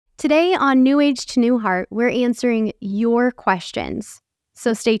Today on New Age to New Heart, we're answering your questions.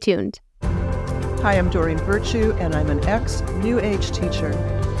 So stay tuned. Hi, I'm Doreen Virtue, and I'm an ex-New Age teacher.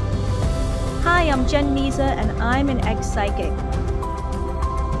 Hi, I'm Jen Misa, and I'm an ex-psychic.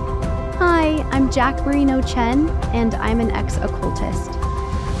 Hi, I'm Jack Marino Chen, and I'm an ex-occultist.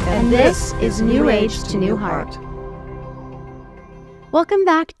 And this is New Age to New Heart. Welcome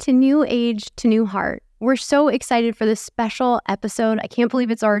back to New Age to New Heart. We're so excited for this special episode. I can't believe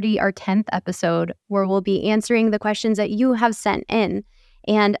it's already our 10th episode where we'll be answering the questions that you have sent in.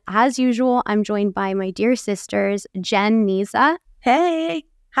 And as usual, I'm joined by my dear sisters, Jen Misa. Hey.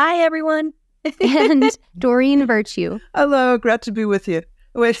 Hi, everyone. And Doreen Virtue. Hello, glad to be with you.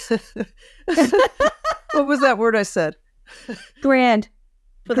 Wait, what was that word I said? Grand.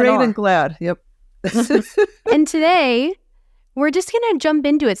 Great and glad, yep. And today, we're just going to jump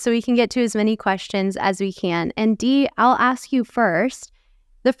into it so we can get to as many questions as we can. And Dee, I'll ask you first.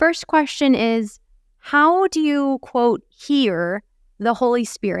 The first question is, how do you, quote, hear the Holy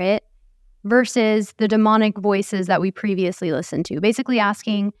Spirit versus the demonic voices that we previously listened to? Basically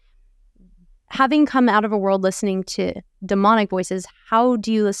asking, having come out of a world listening to demonic voices, how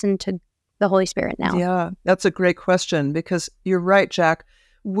do you listen to the Holy Spirit now? Yeah, that's a great question because you're right, Jack.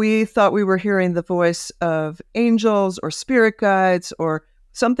 We thought we were hearing the voice of angels or spirit guides or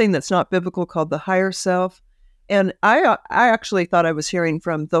something that's not biblical called the higher self. And I actually thought I was hearing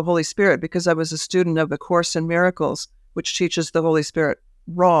from the Holy Spirit because I was a student of A Course in Miracles, which teaches the Holy Spirit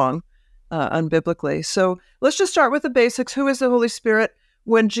wrong, unbiblically. So let's just start with the basics. Who is the Holy Spirit?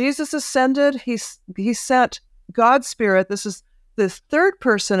 When Jesus ascended, he sent God's Spirit. This is the third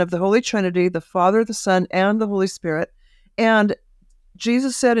person of the Holy Trinity, the Father, the Son, and the Holy Spirit. And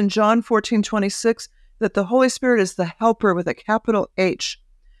Jesus said in John 14:26 that the Holy Spirit is the helper with a capital H,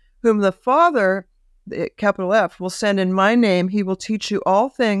 whom the Father, capital F, will send in my name. He will teach you all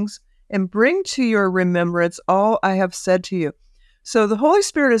things and bring to your remembrance all I have said to you. So the Holy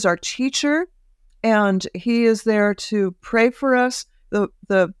Spirit is our teacher, and he is there to pray for us.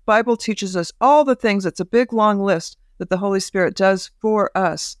 The Bible teaches us all the things. It's a big, long list that the Holy Spirit does for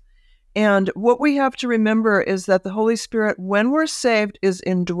us. And what we have to remember is that the Holy Spirit, when we're saved, is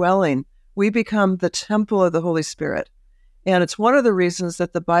indwelling. We become the temple of the Holy Spirit. And it's one of the reasons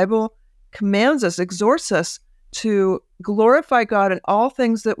that the Bible commands us, exhorts us to glorify God in all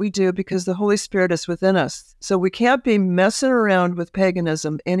things that we do because the Holy Spirit is within us. So we can't be messing around with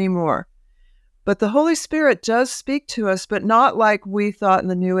paganism anymore. But the Holy Spirit does speak to us, but not like we thought in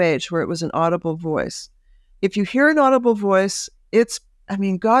the New Age where it was an audible voice. If you hear an audible voice,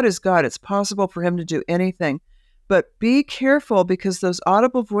 God is God. It's possible for him to do anything. But be careful because those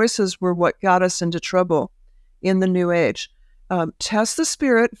audible voices were what got us into trouble in the New Age. Test the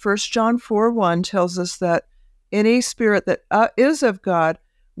spirit. 1 John 4:1 tells us that any spirit that is of God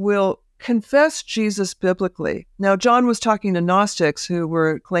will confess Jesus biblically. Now, John was talking to Gnostics who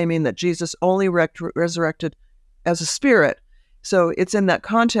were claiming that Jesus only resurrected as a spirit. So it's in that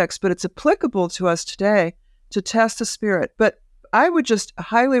context, but it's applicable to us today to test the spirit. But I would just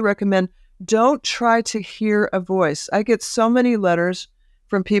highly recommend don't try to hear a voice. I get so many letters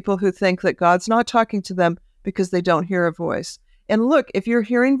from people who think that God's not talking to them because they don't hear a voice. And look, if you're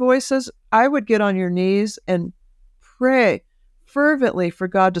hearing voices, I would get on your knees and pray fervently for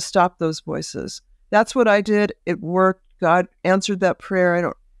God to stop those voices. That's what I did. It worked. God answered that prayer. I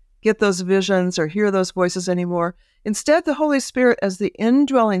don't get those visions or hear those voices anymore. Instead, the Holy Spirit, as the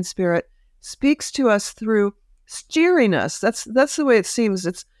indwelling spirit, speaks to us through steering us. That's the way it seems.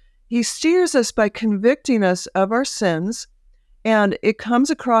 He steers us by convicting us of our sins, and it comes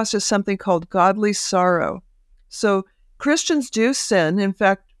across as something called godly sorrow. So Christians do sin. In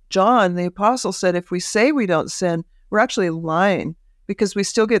fact, John, the apostle, said if we say we don't sin, we're actually lying because we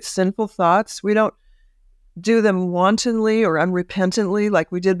still get sinful thoughts. We don't do them wantonly or unrepentantly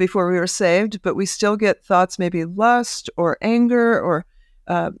like we did before we were saved, but we still get thoughts, maybe lust or anger, or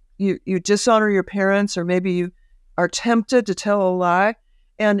you dishonor your parents, or maybe you are tempted to tell a lie.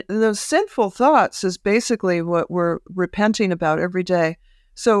 And those sinful thoughts is basically what we're repenting about every day.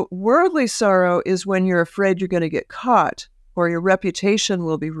 So worldly sorrow is when you're afraid you're going to get caught or your reputation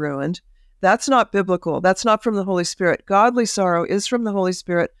will be ruined. That's not biblical. That's not from the Holy Spirit. Godly sorrow is from the Holy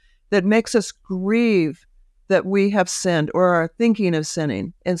Spirit that makes us grieve that we have sinned or are thinking of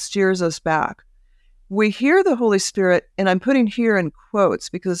sinning and steers us back. We hear the Holy Spirit, and I'm putting here in quotes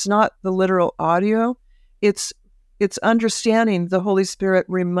because it's not the literal audio. It's understanding the Holy Spirit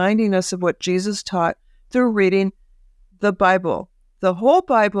reminding us of what Jesus taught through reading the Bible. The whole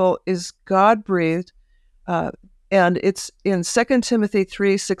Bible is God-breathed, and it's in 2 Timothy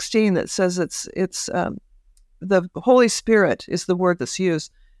 3:16 that says it's the Holy Spirit is the word that's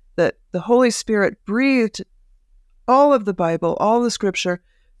used. that the Holy Spirit breathed all of the Bible, all the scripture,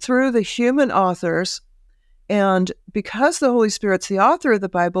 through the human authors. And because the Holy Spirit's the author of the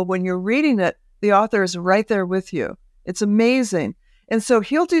Bible, when you're reading it, the author is right there with you. It's amazing. And so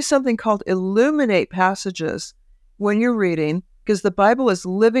he'll do something called illuminate passages when you're reading, because the Bible is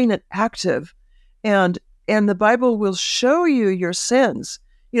living and active. And the Bible will show you your sins.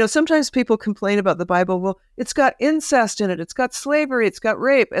 Sometimes people complain about the Bible. Well, it's got incest in it. It's got slavery. It's got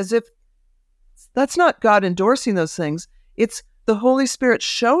rape, as if that's not God endorsing those things. It's the Holy Spirit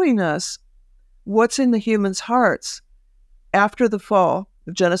showing us what's in the humans' hearts after the fall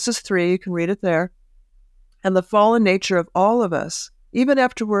of Genesis 3. You can read it there. And the fallen nature of all of us. Even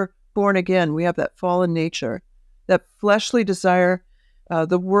after we're born again, we have that fallen nature, that fleshly desire,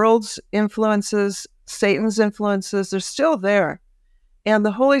 the world's influences, Satan's influences, they're still there. And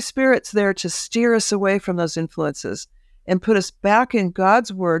the Holy Spirit's there to steer us away from those influences and put us back in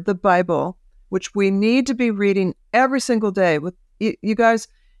God's Word, the Bible, which we need to be reading every single day. With you guys,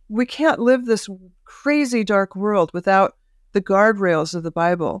 we can't live this crazy dark world without the guardrails of the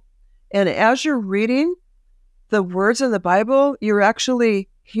Bible. And as you're reading the words in the Bible, you're actually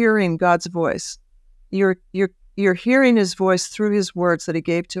hearing God's voice. You're hearing his voice through his words that he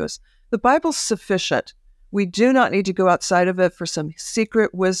gave to us. The Bible's sufficient. We do not need to go outside of it for some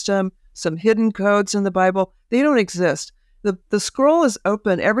secret wisdom, some hidden codes in the Bible. They don't exist. The scroll is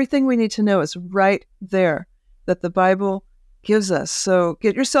open. Everything we need to know is right there that the Bible gives us. So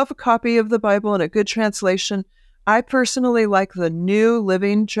get yourself a copy of the Bible in a good translation. I personally like the New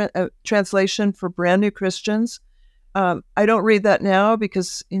Living Translation for brand new Christians. I don't read that now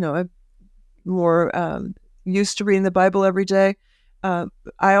because, I'm more used to reading the Bible every day.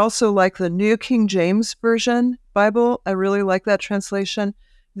 I also like the New King James Version Bible. I really like that translation.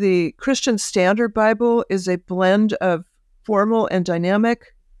 The Christian Standard Bible is a blend of formal and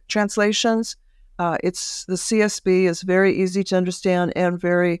dynamic translations. The CSB is very easy to understand and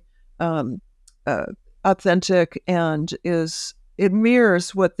very authentic, and it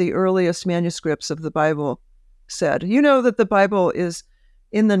mirrors what the earliest manuscripts of the Bible said. You know that the Bible is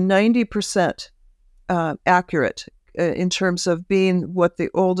in the 90% accurate in terms of being what the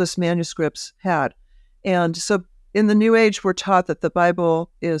oldest manuscripts had. And so in the New Age, we're taught that the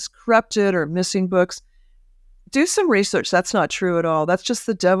Bible is corrupted or missing books. Do some research. That's not true at all. That's just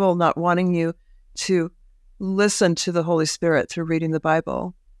the devil not wanting you to listen to the Holy Spirit through reading the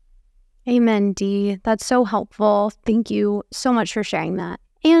Bible. Amen, Dee. That's so helpful. Thank you so much for sharing that.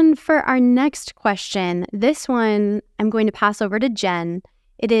 And for our next question, this one I'm going to pass over to Jen.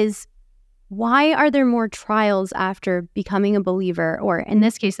 It is, why are there more trials after becoming a believer? Or in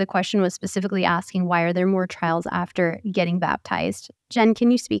this case, the question was specifically asking, why are there more trials after getting baptized? Jen,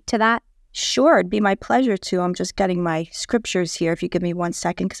 can you speak to that? Sure, it'd be my pleasure to. I'm just getting my scriptures here. If you give me 1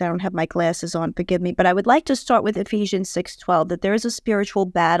 second, because I don't have my glasses on, forgive me. But I would like to start with Ephesians 6:12, that there is a spiritual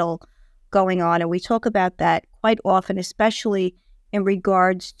battle going on. And we talk about that quite often, especially in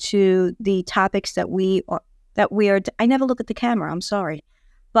regards to the topics that we are, I never look at the camera, I'm sorry.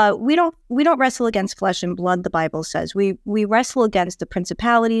 But we don't wrestle against flesh and blood, the Bible says. We wrestle against the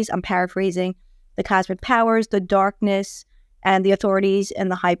principalities, I'm paraphrasing, the cosmic powers, the darkness, and the authorities in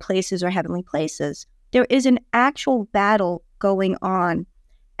the high places or heavenly places. There is an actual battle going on.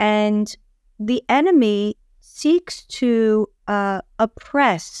 And the enemy seeks to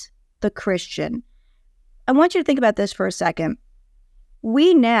oppress the Christian. I want you to think about this for a second.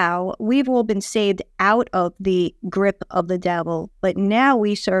 We've all been saved out of the grip of the devil, but now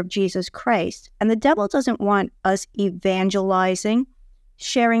we serve Jesus Christ. And the devil doesn't want us evangelizing,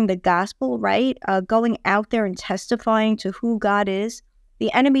 sharing the gospel, right? Going out there and testifying to who God is.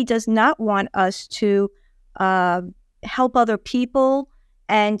 The enemy does not want us to help other people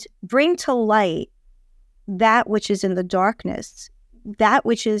and bring to light that which is in the darkness, that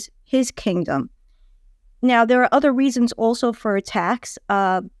which is his kingdom. Now, there are other reasons also for attacks.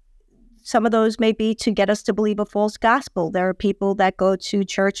 Some of those may be to get us to believe a false gospel. There are people that go to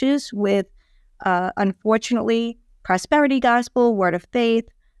churches with, unfortunately, prosperity gospel, word of faith,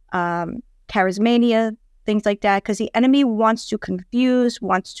 charismania, things like that, because the enemy wants to confuse,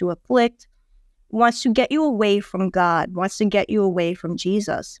 wants to afflict, wants to get you away from God, wants to get you away from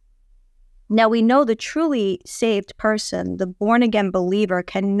Jesus. Now, we know the truly saved person, the born-again believer,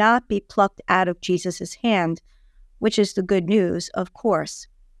 cannot be plucked out of Jesus' hand, which is the good news, of course.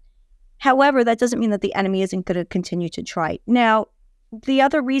 However, that doesn't mean that the enemy isn't going to continue to try. Now, the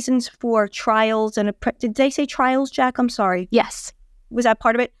other reasons for trials, and did they say trials, Jack? I'm sorry. Yes. Was that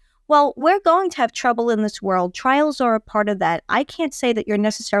part of it? Well, we're going to have trouble in this world. Trials are a part of that. I can't say that you're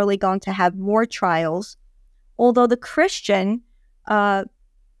necessarily going to have more trials, although the Christian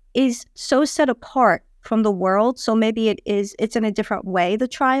is so set apart from the world. So maybe it's in a different way, the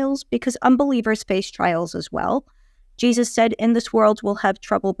trials, because unbelievers face trials as well. Jesus said, in this world we'll have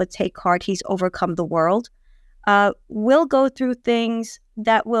trouble, but take heart, he's overcome the world. We'll go through things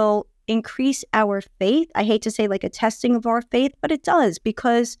that will increase our faith. I hate to say like a testing of our faith, but it does,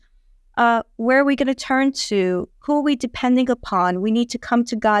 because where are we going to turn to? Who are we depending upon? We need to come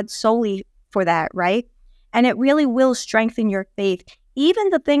to God solely for that, right? And it really will strengthen your faith. Even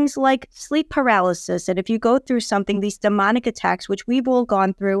the things like sleep paralysis, and if you go through something, these demonic attacks, which we've all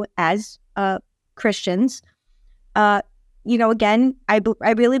gone through as Christians, again, I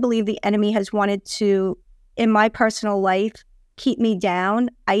really believe the enemy has wanted to, in my personal life, keep me down,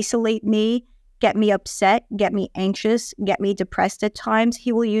 isolate me, get me upset, get me anxious, get me depressed at times.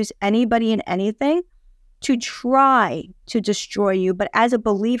 He will use anybody and anything to try to destroy you. But as a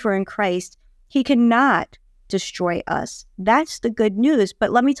believer in Christ, he cannot destroy us. That's the good news.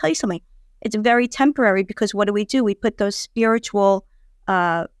 But let me tell you something. It's very temporary, because what do? We put those spiritual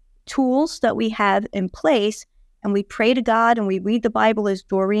tools that we have in place, and we pray to God, and we read the Bible, as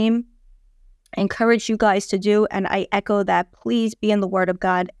Doreen encourage you guys to do. And I echo that. Please be in the Word of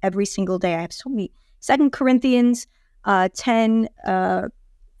God every single day. I have so many. 2 Corinthians 10,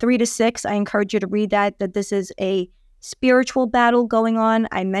 3-6. I encourage you to read that this is a spiritual battle going on.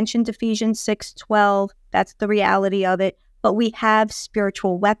 I mentioned Ephesians 6:12. That's the reality of it. But we have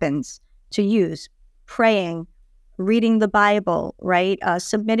spiritual weapons to use. Praying, reading the Bible, right?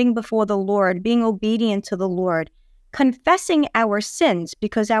 Submitting before the Lord, being obedient to the Lord, confessing our sins,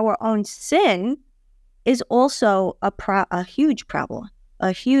 because our own sin is also a huge problem,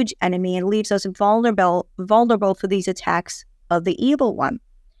 a huge enemy, and leaves us vulnerable for these attacks of the evil one.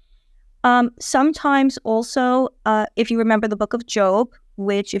 Sometimes also, if you remember the book of Job,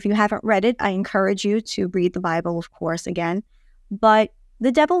 which if you haven't read it, I encourage you to read the Bible, of course, again. But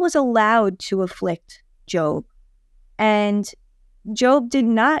the devil was allowed to afflict Job. And Job did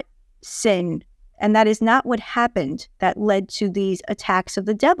not sin. And that is not what happened that led to these attacks of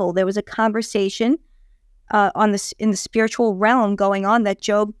the devil. There was a conversation in the spiritual realm going on that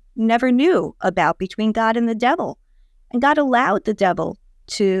Job never knew about between God and the devil. And God allowed the devil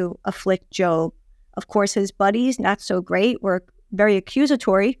to afflict Job. Of course, his buddies, not so great, were very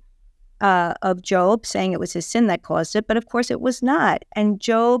accusatory of Job, saying it was his sin that caused it. But of course, it was not. And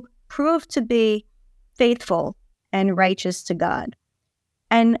Job proved to be faithful and righteous to God.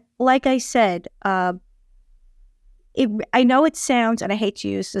 And like I said, I know it sounds, and I hate to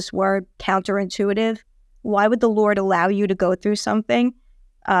use this word, counterintuitive. Why would the Lord allow you to go through something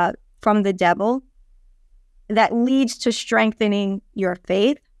from the devil that leads to strengthening your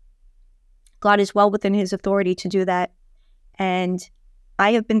faith? God is well within his authority to do that. And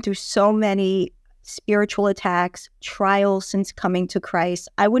I have been through so many spiritual attacks, trials since coming to Christ.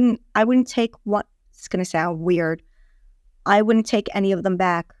 I wouldn't take what, it's going to sound weird, I wouldn't take any of them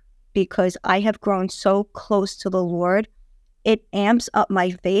back, because I have grown so close to the Lord. It amps up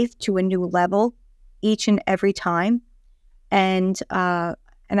my faith to a new level each and every time. And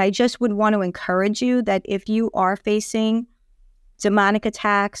I just would want to encourage you that if you are facing demonic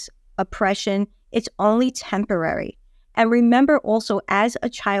attacks, oppression, it's only temporary. And remember also, as a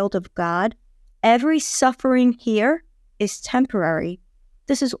child of God, every suffering here is temporary.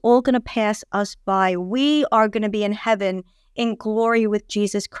 This is all going to pass us by. We are going to be in heaven in glory with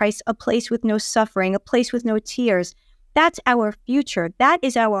Jesus Christ, a place with no suffering, a place with no tears. That's our future. That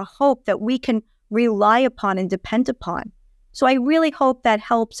is our hope that we can rely upon and depend upon. So I really hope that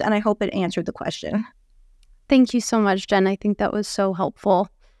helps, and I hope it answered the question. Thank you so much, Jen. I think that was so helpful.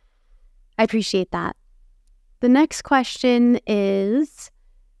 I appreciate that. The next question is,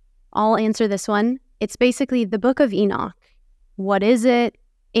 I'll answer this one. It's basically the Book of Enoch. What is it?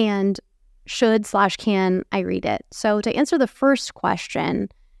 And should/can I read it? So to answer the first question,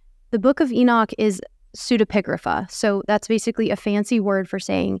 the Book of Enoch is pseudepigrapha. So that's basically a fancy word for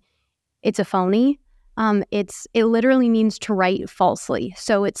saying it's a phony. It literally means to write falsely.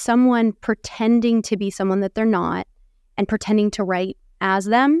 So it's someone pretending to be someone that they're not and pretending to write as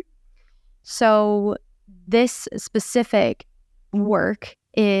them. So this specific work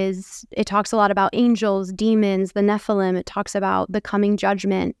it talks a lot about angels, demons, the Nephilim. It talks about the coming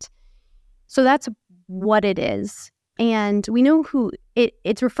judgment. So that's what it is. And we know who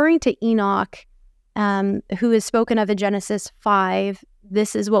it's referring to Enoch, who is spoken of in Genesis 5.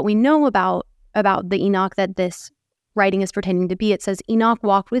 This is what we know about the Enoch that this writing is pertaining to be. It says, Enoch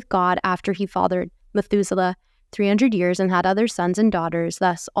walked with God after he fathered Methuselah 300 years and had other sons and daughters.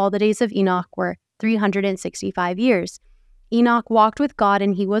 Thus, all the days of Enoch were 365 years. Enoch walked with God,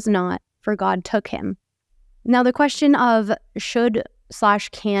 and he was not, for God took him. Now, the question of should/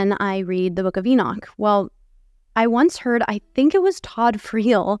 / can I read the Book of Enoch? Well, I once heard, I think it was Todd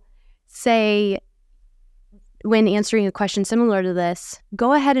Friel, say, when answering a question similar to this,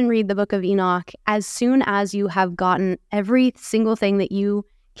 go ahead and read the Book of Enoch as soon as you have gotten every single thing that you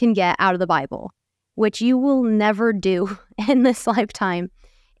can get out of the Bible, which you will never do in this lifetime.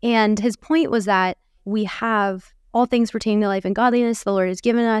 And his point was that we have all things pertaining to life and godliness the Lord has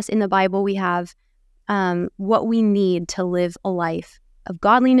given us. In the Bible, we have what we need to live a life of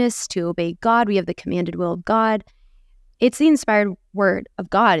godliness, to obey God. We have the commanded will of God. It's the inspired word of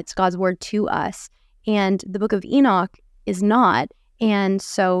God. It's God's word to us. And the Book of Enoch is not. And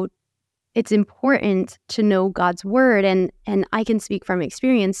so it's important to know God's word. And I can speak from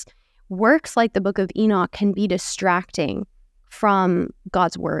experience, works like the Book of Enoch can be distracting from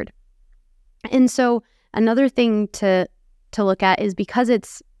God's word. And so another thing to look at is, because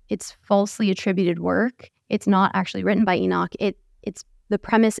it's falsely attributed work, it's not actually written by Enoch. It's the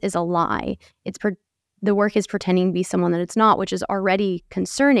premise is a lie. The work is pretending to be someone that it's not, which is already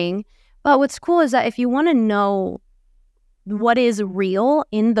concerning. But what's cool is that if you want to know what is real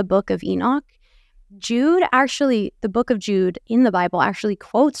in the Book of Enoch, the Book of Jude in the Bible actually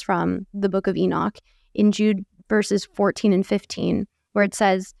quotes from the Book of Enoch in Jude verses 14 and 15, where it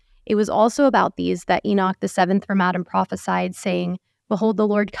says, "It was also about these that Enoch the seventh from Adam prophesied, saying, Behold, the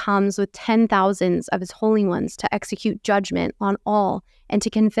Lord comes with 10,000s of his holy ones to execute judgment on all and to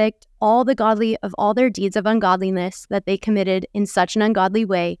convict all the godly of all their deeds of ungodliness that they committed in such an ungodly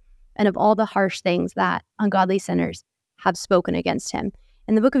way, and of all the harsh things that ungodly sinners have spoken against him."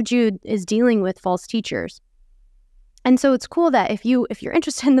 And the Book of Jude is dealing with false teachers. And so it's cool that if you're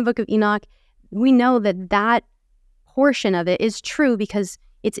interested in the Book of Enoch, we know that portion of it is true because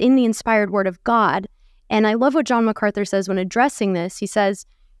it's in the inspired word of God. And I love what John MacArthur says when addressing this. He says,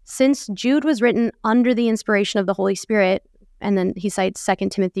 since Jude was written under the inspiration of the Holy Spirit, and then he cites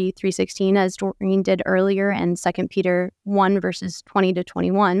 2 Timothy 3:16, as Doreen did earlier, and 2 Peter 1, verses 20 to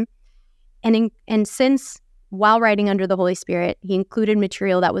 21. And since, while writing under the Holy Spirit, he included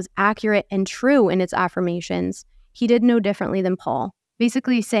material that was accurate and true in its affirmations, he did no differently than Paul.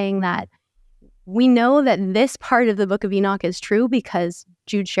 Basically saying that we know that this part of the Book of Enoch is true because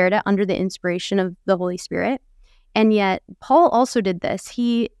Jude shared it under the inspiration of the Holy Spirit. And yet Paul also did this.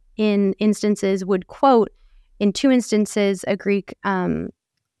 He, in instances, would quote, in 2 instances, a Greek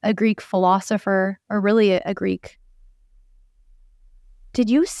philosopher, or really a Greek. Did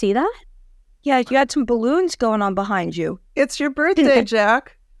you see that? Yeah, you had some balloons going on behind you. It's your birthday,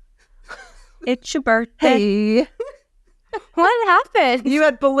 Jack. It's your birthday. Hey. What happened? You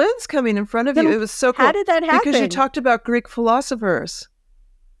had balloons coming in front of you. It was so cool. How did that happen? Because you talked about Greek philosophers.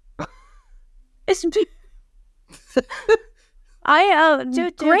 It's great.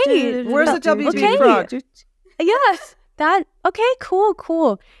 Where's the WB Okay. frog? Yes.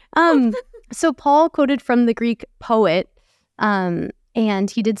 Cool. So Paul quoted from the Greek poet, and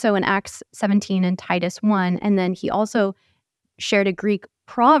he did so in Acts 17 and Titus 1. And then he also shared a Greek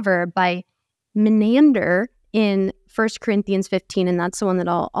proverb by Menander in 1 Corinthians 15, and that's the one that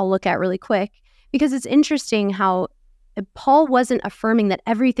I'll look at really quick, because it's interesting how Paul wasn't affirming that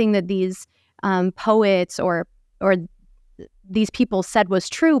everything that these poets or these people said was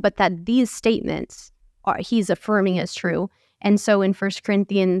true, but that these statements he's affirming as true. And so in 1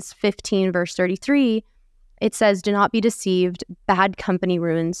 Corinthians 15, verse 33, it says, "Do not be deceived, bad company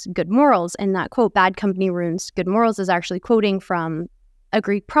ruins good morals." And that quote, "bad company ruins good morals," is actually quoting from a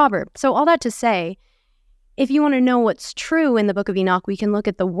Greek proverb. So all that to say, if you want to know what's true in the Book of Enoch, we can look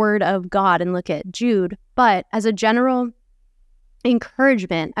at the Word of God and look at Jude. But as a general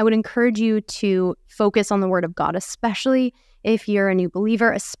encouragement, I would encourage you to focus on the Word of God, especially if you're a new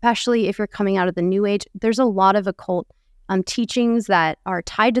believer, especially if you're coming out of the New Age. There's a lot of occult teachings that are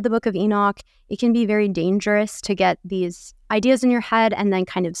tied to the Book of Enoch. It can be very dangerous to get these ideas in your head and then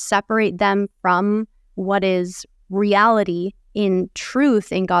kind of separate them from what is reality in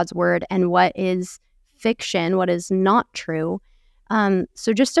truth in God's Word and what is fiction, what is not true.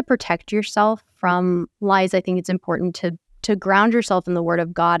 So just to protect yourself from lies, I think it's important to ground yourself in the Word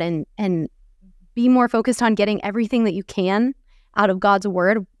of God and be more focused on getting everything that you can out of God's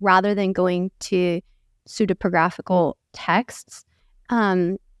Word rather than going to pseudepigraphical texts.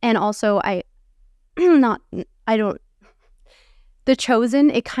 And also The Chosen,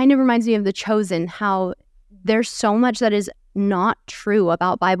 it kind of reminds me of The Chosen, how there's so much that is not true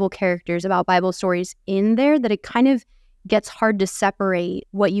about Bible characters, about Bible stories in there, that it kind of gets hard to separate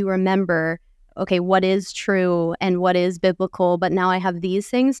what you remember. Okay, what is true and what is biblical, but now I have these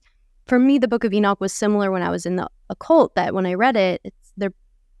things. For me, the Book of Enoch was similar when I was in the occult, that when I read it, they're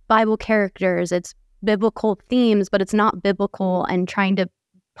Bible characters, it's biblical themes, but it's not biblical, and trying to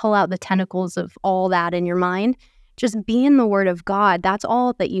pull out the tentacles of all that in your mind. Just be in the Word of God. That's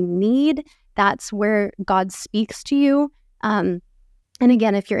all that you need. That's where God speaks to you. And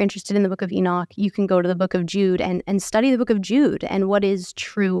again, if you're interested in the Book of Enoch, you can go to the Book of Jude and study the Book of Jude and what is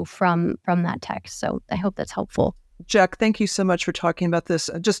true from that text. So I hope that's helpful. Jack, thank you so much for talking about this.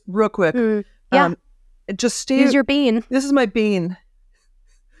 Just real quick. Yeah. Just stay. Use your bean. This is my bean.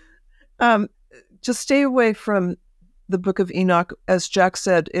 Just stay away from the Book of Enoch. As Jack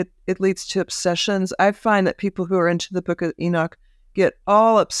said, it leads to obsessions. I find that people who are into the Book of Enoch get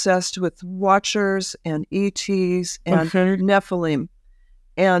all obsessed with watchers and ETs and Nephilim.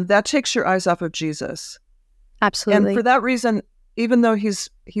 And that takes your eyes off of Jesus. Absolutely. And for that reason, even though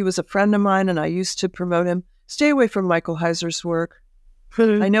he was a friend of mine and I used to promote him, stay away from Michael Heiser's work.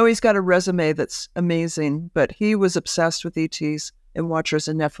 I know he's got a resume that's amazing, but he was obsessed with ETs and watchers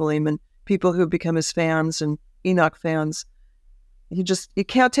and Nephilim and people who become his fans and Enoch fans. You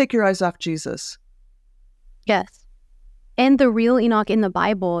can't take your eyes off Jesus. Yes. And the real Enoch in the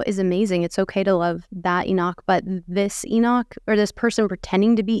Bible is amazing. It's okay to love that Enoch, but this Enoch, or this person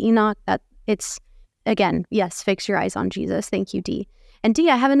pretending to be Enoch, that it's, again, yes, fix your eyes on Jesus. Thank you, Dee. And Dee,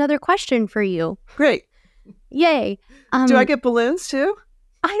 I have another question for you. Great. Yay. Do I get balloons too?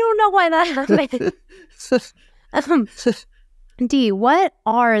 I don't know why that happened. Dee, what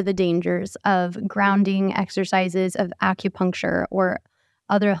are the dangers of grounding exercises, of acupuncture, or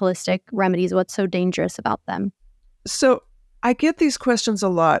other holistic remedies? What's so dangerous about them? So I get these questions a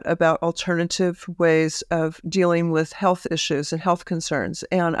lot about alternative ways of dealing with health issues and health concerns,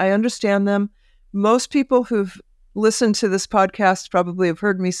 and I understand them. Most people who've listened to this podcast probably have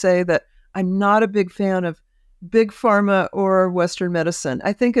heard me say that I'm not a big fan of big pharma or Western medicine.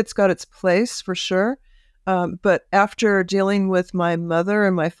 I think it's got its place for sure. But after dealing with my mother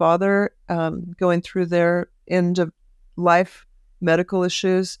and my father, going through their end of life medical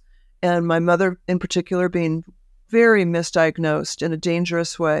issues, and my mother in particular being very misdiagnosed in a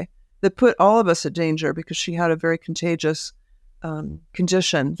dangerous way that put all of us at danger because she had a very contagious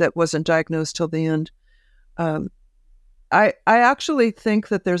condition that wasn't diagnosed till the end. I actually think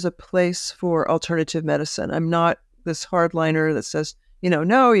that there's a place for alternative medicine. I'm not this hardliner that says,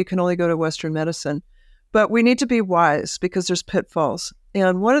 no, you can only go to Western medicine. But we need to be wise because there's pitfalls.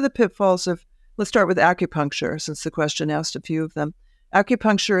 And one of the pitfalls let's start with acupuncture, since the question asked a few of them.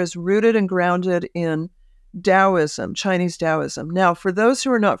 Acupuncture is rooted and grounded in Taoism, Chinese Taoism. Now, for those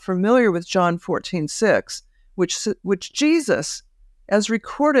who are not familiar with John 14:6, which Jesus, as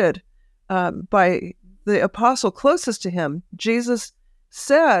recorded by the apostle closest to him, Jesus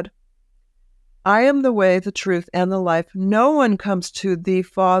said, I am the way, the truth, and the life. No one comes to the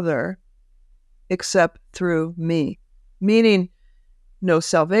Father except through me. Meaning, no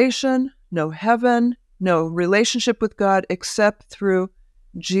salvation, no heaven, no relationship with God except through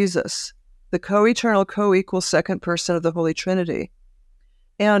Jesus, the co-eternal, co-equal second person of the Holy Trinity.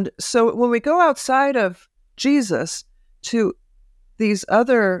 And so when we go outside of Jesus to these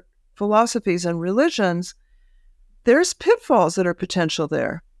other philosophies and religions, there's pitfalls that are potential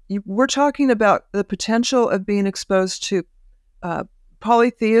there. We're talking about the potential of being exposed to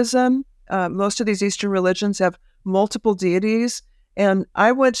polytheism. Most of these Eastern religions have multiple deities. And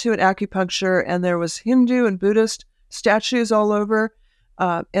I went to an acupuncture and there was Hindu and Buddhist statues all over.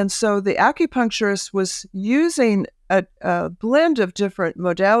 And so the acupuncturist was using a blend of different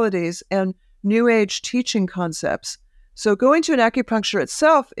modalities and New Age teaching concepts. So going to an acupuncture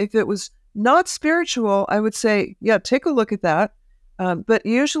itself, if it was not spiritual, I would say, yeah, take a look at that. But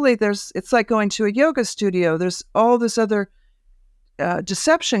usually it's like going to a yoga studio. There's all this other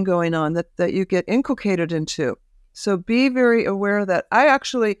deception going on that you get inculcated into. So be very aware of that. I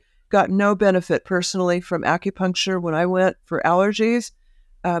actually got no benefit personally from acupuncture when I went for allergies.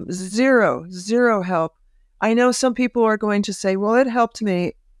 Zero help. I know some people are going to say, well, it helped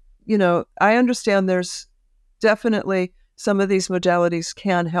me. I understand there's definitely some of these modalities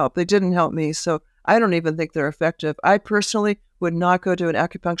can help. They didn't help me, so I don't even think they're effective. I personally would not go to an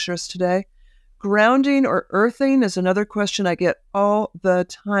acupuncturist today. Grounding or earthing is another question I get all the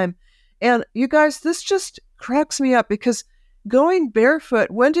time. And you guys, this just cracks me up because going barefoot,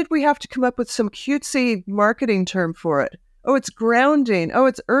 when did we have to come up with some cutesy marketing term for it? Oh, it's grounding. Oh,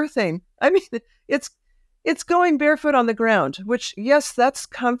 it's earthing. I mean, it's going barefoot on the ground, which, yes, that's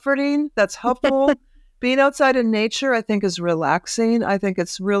comforting. That's helpful. Being outside in nature, I think, is relaxing. I think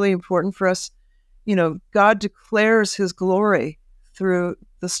it's really important for us. God declares his glory through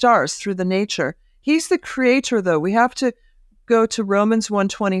the stars, through the nature. He's the creator, though. We have to go to Romans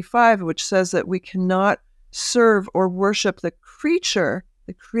 1:25, which says that we cannot serve or worship the creature,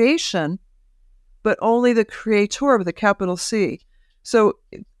 the creation, but only the creator with a capital C. So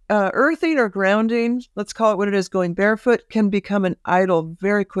earthing or grounding, let's call it what it is, going barefoot, can become an idol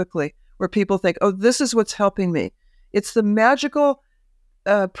very quickly, where people think, oh, this is what's helping me. It's the magical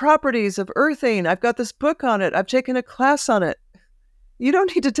properties of earthing. I've got this book on it. I've taken a class on it. You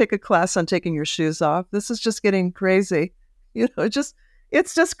don't need to take a class on taking your shoes off. This is just getting crazy. It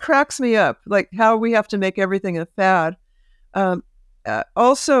just cracks me up, like how we have to make everything a fad.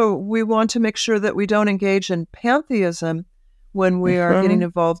 Also, we want to make sure that we don't engage in pantheism when we are getting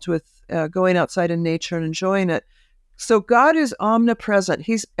involved with going outside in nature and enjoying it. So God is omnipresent.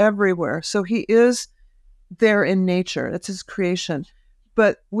 He's everywhere. So he is there in nature. That's his creation.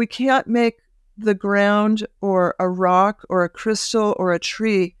 But we can't make the ground or a rock or a crystal or a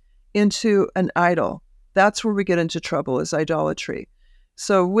tree into an idol. That's where we get into trouble, is idolatry.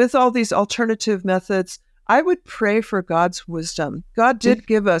 So with all these alternative methods, I would pray for God's wisdom. God did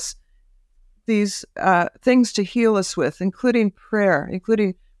give us these things to heal us with, including prayer,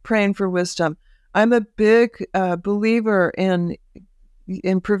 including praying for wisdom. I'm a big believer in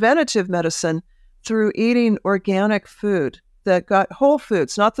preventative medicine through eating organic food that got whole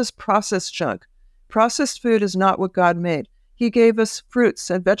foods, not this processed junk. Processed food is not what God made. He gave us fruits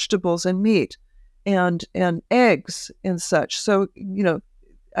and vegetables and meat and eggs and such. So,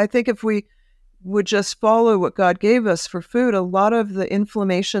 I think if we would just follow what God gave us for food, a lot of the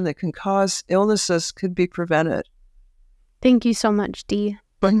inflammation that can cause illnesses could be prevented. Thank you so much, Dee.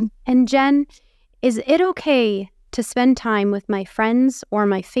 And Jen, is it okay to spend time with my friends or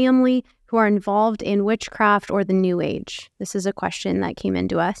my family who are involved in witchcraft or the New Age? This is a question that came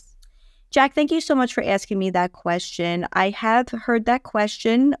into us. Jack, thank you so much for asking me that question. I have heard that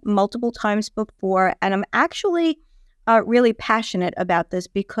question multiple times before, and I'm actually really passionate about this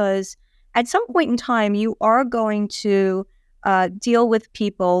because at some point in time, you are going to deal with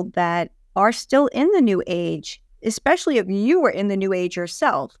people that are still in the New Age, especially if you were in the New Age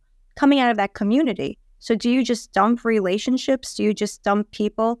yourself, coming out of that community. So do you just dump relationships? Do you just dump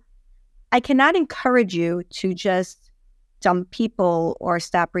people? I cannot encourage you to just dump people or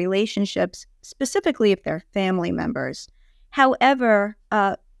stop relationships, specifically if they're family members. However,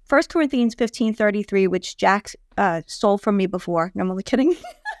 1 Corinthians 15:33, which Jack stole from me before. No, I'm only kidding.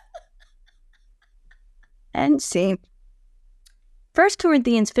 And see, 1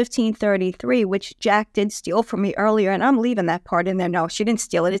 Corinthians 15:33, which Jack did steal from me earlier, and I'm leaving that part in there. No, she didn't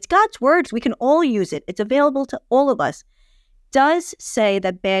steal it. It's God's words. We can all use it. It's available to all of us. Does say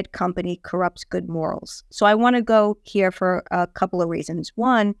that bad company corrupts good morals. So I want to go here for a couple of reasons.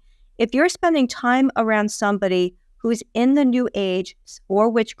 One, if you're spending time around somebody who's in the New Age or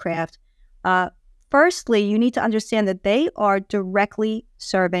witchcraft, firstly, you need to understand that they are directly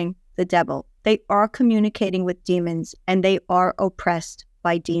serving the devil. They are communicating with demons, and they are oppressed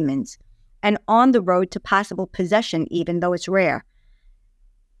by demons and on the road to possible possession, even though it's rare.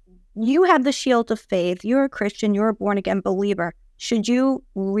 You have the shield of faith. You're a Christian. You're a born-again believer. Should you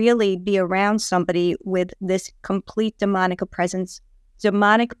really be around somebody with this complete demonic presence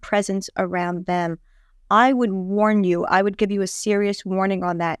around them, I would warn you. I would give you a serious warning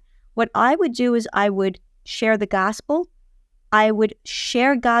on that. What I would do is I would share the gospel. I would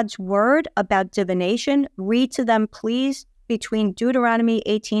share God's word about divination. Read to them, please, between Deuteronomy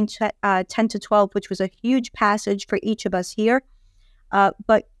 10-12, which was a huge passage for each of us here.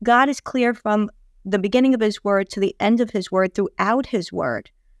 But God is clear from the beginning of his word to the end of his word, throughout his word,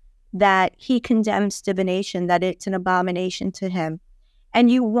 that he condemns divination, that it's an abomination to him. And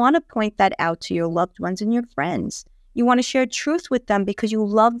you want to point that out to your loved ones and your friends. You want to share truth with them because you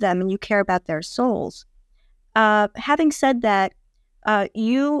love them and you care about their souls. Having said that,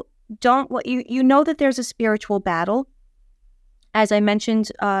 you know that there's a spiritual battle. As I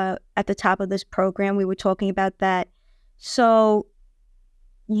mentioned at the top of this program, we were talking about that. So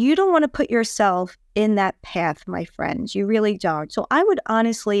you don't want to put yourself in that path, my friends. You really don't. So I would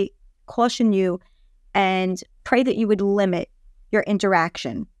honestly caution you and pray that you would limit your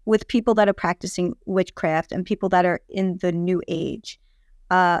interaction with people that are practicing witchcraft and people that are in the New Age.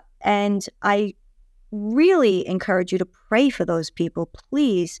 And I really encourage you to pray for those people.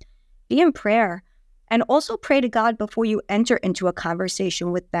 Please be in prayer, and also pray to God before you enter into a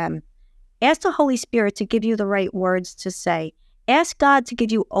conversation with them. Ask the Holy Spirit to give you the right words to say. Ask God to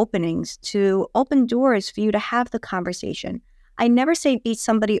give you openings, to open doors for you to have the conversation. I never say beat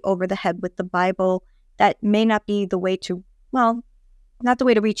somebody over the head with the Bible. That may not be the way to, well, not the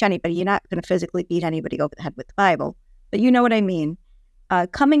way to reach anybody. You're not going to physically beat anybody over the head with the Bible, but you know what I mean.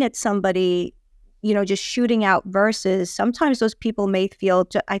 Coming at somebody, just shooting out verses, sometimes those people may feel,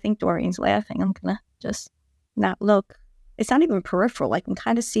 I think Doreen's laughing. I'm going to just not look. It's not even peripheral. I can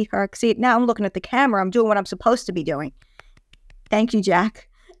kind of see her. See, now I'm looking at the camera. I'm doing what I'm supposed to be doing. Thank you, Jack.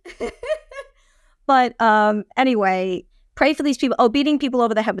 But anyway, pray for these people. Oh, beating people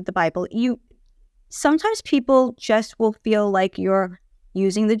over the head with the Bible. Sometimes people just will feel like you're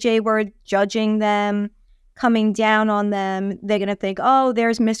using the J word, judging them, coming down on them. They're going to think, oh,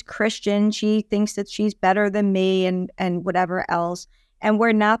 there's Miss Christian. She thinks that she's better than me and whatever else. And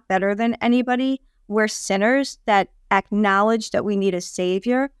we're not better than anybody. We're sinners that acknowledge that we need a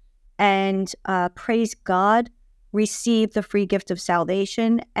savior and praise God, receive the free gift of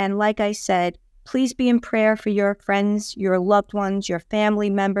salvation. And like I said, please be in prayer for your friends, your loved ones, your family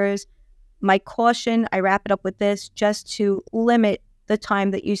members. My caution, I wrap it up with this, just to limit the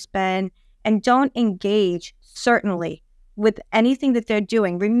time that you spend and don't engage, certainly, with anything that they're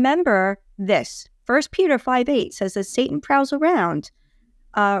doing. Remember this, 1 Peter 5:8 says that Satan prowls around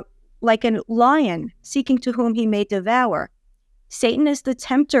like a lion seeking to whom he may devour. Satan is the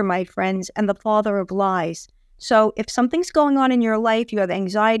tempter, my friends, and the father of lies. So if something's going on in your life, you have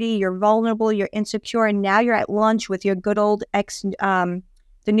anxiety, you're vulnerable, you're insecure, and now you're at lunch with your good old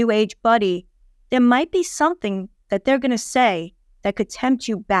the New Age buddy, there might be something that they're going to say that could tempt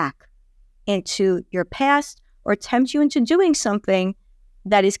you back into your past or tempt you into doing something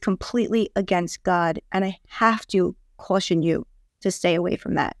that is completely against God. And I have to caution you to stay away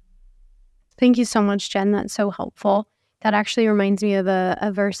from that. Thank you so much, Jen. That's so helpful. That actually reminds me of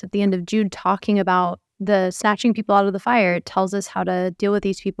a verse at the end of Jude talking about the snatching people out of the fire. It tells us how to deal with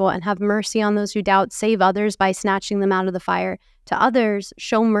these people and have mercy on those who doubt, save others by snatching them out of the fire. To others,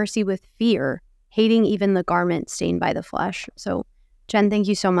 show mercy with fear, hating even the garment stained by the flesh. So, Jen, thank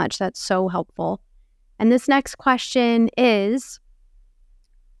you so much. That's so helpful. And this next question is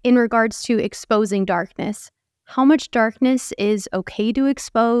in regards to exposing darkness. How much darkness is okay to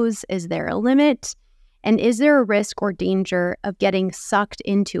expose? Is there a limit? And is there a risk or danger of getting sucked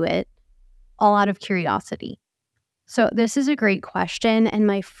into it all out of curiosity? So this is a great question. And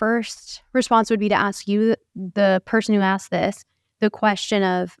my first response would be to ask you, the person who asked this, the question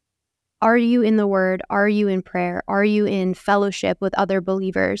of, are you in the Word? Are you in prayer? Are you in fellowship with other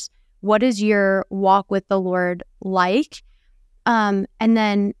believers? What is your walk with the Lord like? And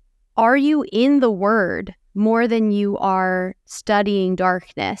then, are you in the Word more than you are studying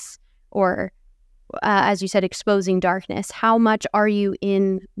darkness or, as you said, exposing darkness? How much are you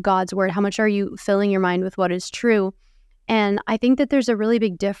in God's Word? How much are you filling your mind with what is true? And I think that there's a really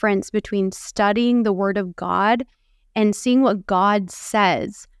big difference between studying the Word of God and seeing what God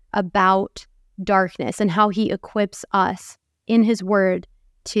says about darkness and how he equips us in his Word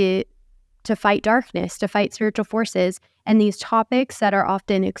to fight darkness, to fight spiritual forces and these topics that are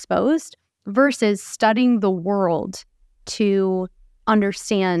often exposed, versus studying the world to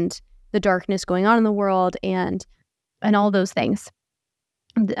understand the darkness going on in the world and all those things.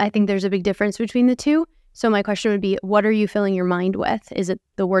 I think there's a big difference between the two. So my question would be, what are you filling your mind with? Is it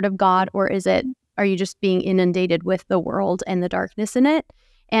the Word of God, or are you just being inundated with the world and the darkness in it?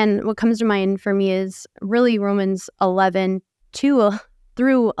 And what comes to mind for me is really Romans 11 through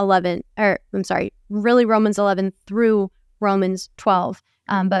Romans 11 through Romans 12.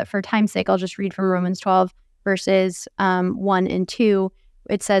 But for time's sake, I'll just read from Romans 12, verses 1 and 2.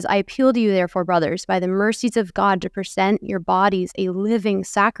 It says, I appeal to you, therefore, brothers, by the mercies of God, to present your bodies a living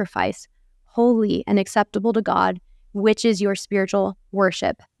sacrifice, holy and acceptable to God, which is your spiritual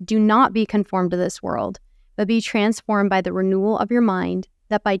worship. Do not be conformed to this world, but be transformed by the renewal of your mind,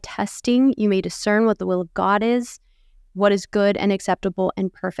 that by testing you may discern what the will of God is, what is good and acceptable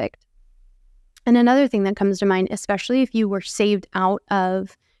and perfect. And another thing that comes to mind, especially if you were saved out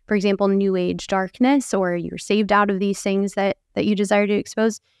of, for example, New Age darkness, or you're saved out of these things that you desire to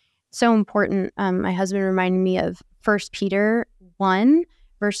expose, so important. My husband reminded me of 1 Peter 1,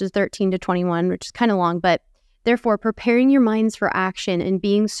 verses 13 to 21, which is kind of long, but therefore, preparing your minds for action and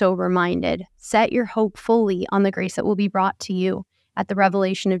being so reminded, set your hope fully on the grace that will be brought to you at the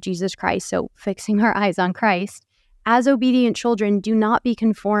revelation of Jesus Christ. So fixing our eyes on Christ. As obedient children, do not be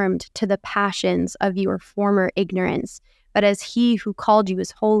conformed to the passions of your former ignorance, but as he who called you is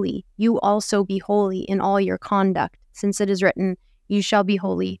holy, you also be holy in all your conduct, since it is written, you shall be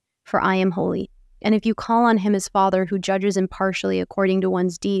holy, for I am holy. And if you call on him as Father, who judges impartially according to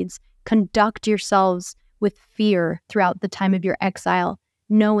one's deeds, conduct yourselves with fear throughout the time of your exile,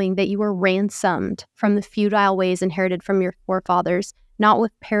 knowing that you were ransomed from the futile ways inherited from your forefathers, not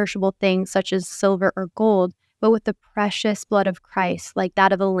with perishable things such as silver or gold, but with the precious blood of Christ, like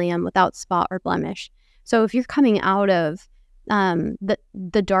that of a lamb without spot or blemish. So if you're coming out of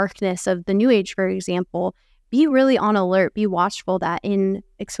the darkness of the New Age, for example, be really on alert, be watchful that in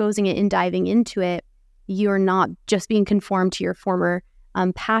exposing it and diving into it, you're not just being conformed to your former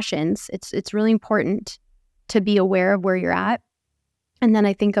passions. It's really important to be aware of where you're at. And then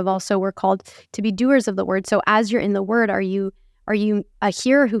I think of also we're called to be doers of the word. So as you're in the word, are you a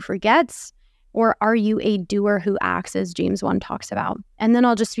hearer who forgets, or are you a doer who acts, as James 1 talks about? And then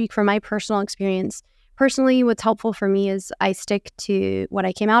I'll just speak from my personal experience. Personally, what's helpful for me is I stick to what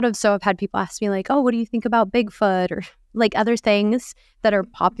I came out of. So I've had people ask me like, oh, what do you think about Bigfoot, or like other things that are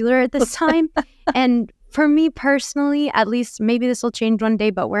popular at this time? And for me personally, at least, maybe this will change one day,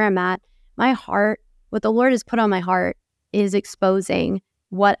 but where I'm at, my heart, what the Lord has put on my heart is exposing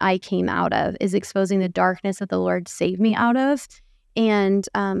what I came out of, is exposing the darkness that the Lord saved me out of. And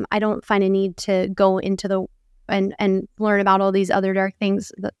I don't find a need to go into and learn about all these other dark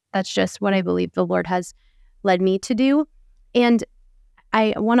things. That's just what I believe the Lord has led me to do. And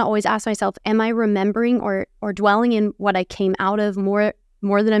I want to always ask myself, am I remembering or dwelling in what I came out of more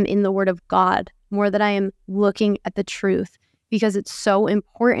than I'm in the Word of God, more than I am looking at the truth? Because it's so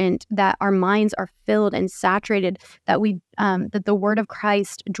important that our minds are filled and saturated, that that the Word of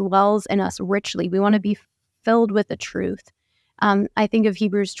Christ dwells in us richly. We want to be filled with the truth. I think of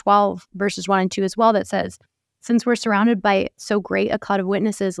Hebrews 12, verses 1 and 2 as well, that says, since we're surrounded by so great a cloud of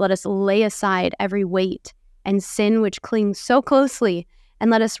witnesses, let us lay aside every weight and sin which clings so closely, and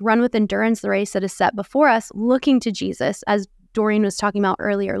let us run with endurance the race that is set before us, looking to Jesus, as Doreen was talking about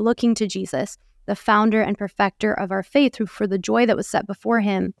earlier, looking to Jesus, the founder and perfecter of our faith, who for the joy that was set before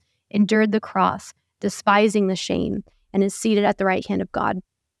him endured the cross, despising the shame, and is seated at the right hand of God.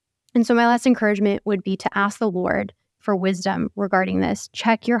 And so my last encouragement would be to ask the Lord for wisdom regarding this.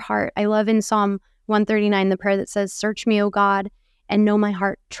 Check your heart. I love in Psalm 139, the prayer that says, search me, O God, and know my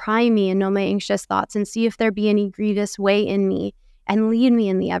heart. Try me and know my anxious thoughts, and see if there be any grievous way in me, and lead me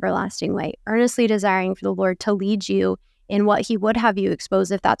in the everlasting way. Earnestly desiring for the Lord to lead you in what he would have you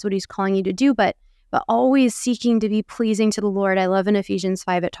expose, if that's what he's calling you to do, but always seeking to be pleasing to the Lord. I love in Ephesians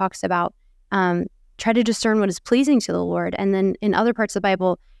 5, it talks about try to discern what is pleasing to the Lord. And then in other parts of the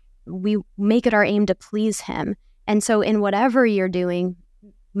Bible, we make it our aim to please him. And so in whatever you're doing,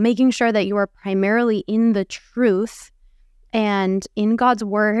 making sure that you are primarily in the truth and in God's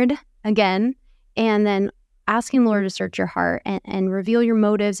word, again, and then asking the Lord to search your heart and reveal your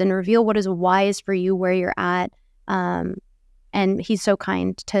motives and reveal what is wise for you where you're at. And he's so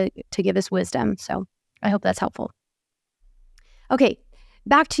kind to give us wisdom. So I hope that's helpful. Okay,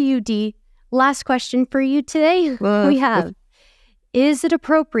 back to you, Dee. Last question for you today. We have, is it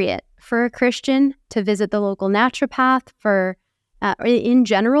appropriate for a Christian to visit the local naturopath for in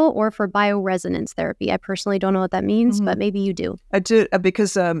general, or for bioresonance therapy? I personally don't know what that means, but maybe you do. I do,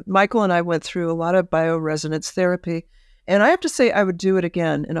 because Michael and I went through a lot of bioresonance therapy, and I have to say I would do it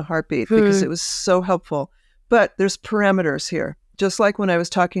again in a heartbeat because it was so helpful. But there's parameters here. Just like when I was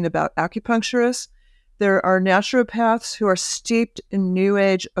talking about acupuncturists, there are naturopaths who are steeped in New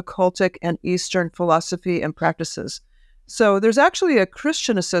Age, occultic, and Eastern philosophy and practices. So there's actually a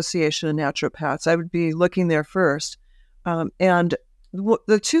Christian association of naturopaths. I would be looking there first. And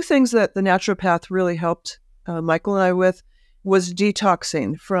the two things that the naturopath really helped Michael and I with was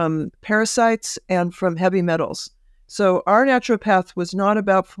detoxing from parasites and from heavy metals. So our naturopath was not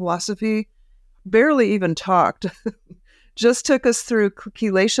about philosophy, barely even talked, just took us through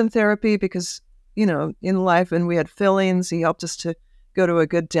chelation therapy because, you know, in life, and we had fillings. He helped us to go to a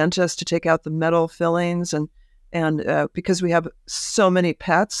good dentist to take out the metal fillings. And because we have so many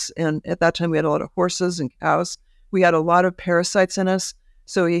pets, and at that time we had a lot of horses and cows, we had a lot of parasites in us.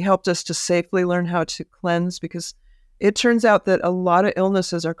 So he helped us to safely learn how to cleanse, because it turns out that a lot of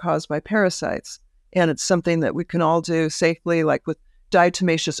illnesses are caused by parasites. And it's something that we can all do safely, like with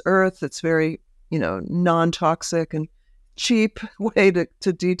diatomaceous earth. It's very, non-toxic and cheap way to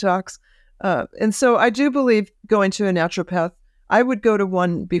detox. And so I do believe going to a naturopath, I would go to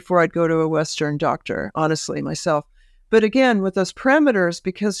one before I'd go to a Western doctor, honestly, myself. But again, with those parameters,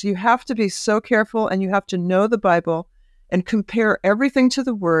 because you have to be so careful and you have to know the Bible and compare everything to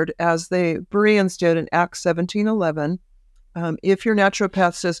the Word, as the Bereans did in Acts 17:11. If your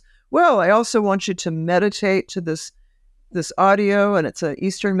naturopath says, well, I also want you to meditate to this audio, and it's an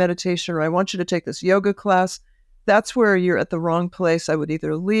Eastern meditation, or I want you to take this yoga class, that's where you're at the wrong place. I would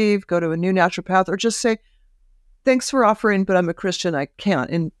either leave, go to a new naturopath, or just say, thanks for offering, but I'm a Christian. I can't.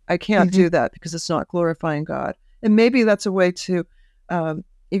 And I can't do that because it's not glorifying God. And maybe that's a way to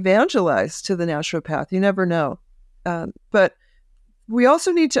evangelize to the naturopath. You never know. But we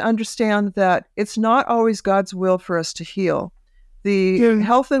also need to understand that it's not always God's will for us to heal. The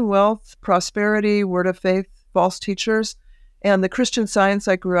health and wealth, prosperity, word of faith, false teachers, and the Christian Science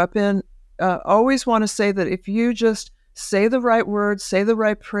I grew up in always want to say that if you just say the right words, say the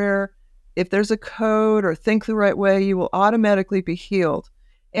right prayer, if there's a code or think the right way, you will automatically be healed.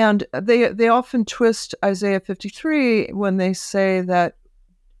 And they often twist Isaiah 53 when they say that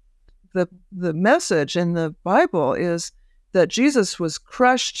the message in the Bible is that Jesus was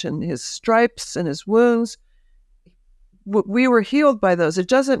crushed and his stripes and his wounds, we were healed by those. It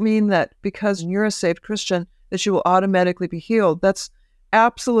doesn't mean that because you're a saved Christian that you will automatically be healed. That's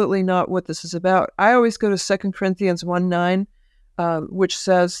absolutely not what this is about. I always go to 2 Corinthians 1:9, which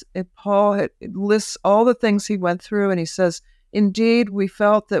says, Paul lists all the things he went through, and he says, indeed, we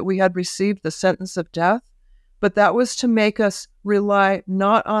felt that we had received the sentence of death, but that was to make us rely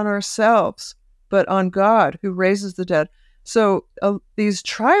not on ourselves, but on God who raises the dead. So these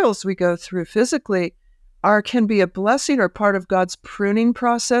trials we go through physically can be a blessing or part of God's pruning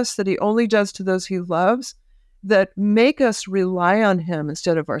process that he only does to those he loves, that make us rely on him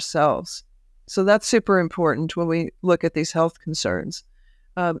instead of ourselves. So that's super important when we look at these health concerns.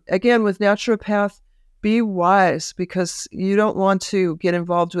 Again, with naturopath, be wise, because you don't want to get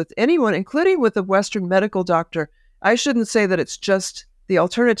involved with anyone, including with a Western medical doctor. I shouldn't say that it's just the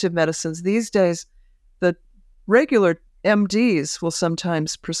alternative medicines. These days, the regular MDs will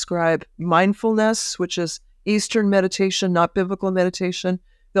sometimes prescribe mindfulness, which is Eastern meditation, not biblical meditation.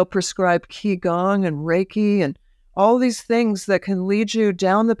 They'll prescribe Qigong and Reiki and all these things that can lead you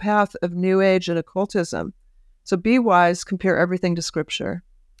down the path of New Age and occultism. So be wise, compare everything to Scripture.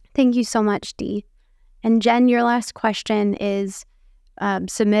 Thank you so much, Dee. And Jen, your last question is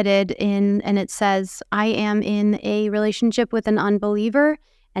submitted and it says, I am in a relationship with an unbeliever,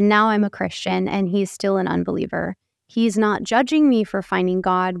 and now I'm a Christian, and he's still an unbeliever. He's not judging me for finding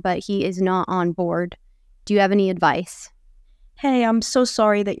God, but he is not on board. Do you have any advice? Hey, I'm so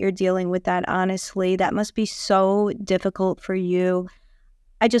sorry that you're dealing with that, honestly. That must be so difficult for you.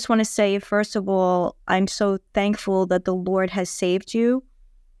 I just want to say, first of all, I'm so thankful that the Lord has saved you.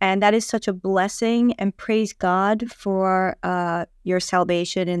 And that is such a blessing, and praise God for your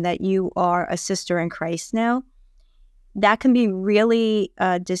salvation and that you are a sister in Christ now. That can be really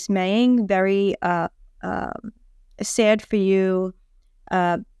dismaying, very sad for you.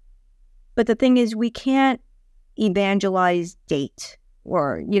 But the thing is, we can't evangelize date,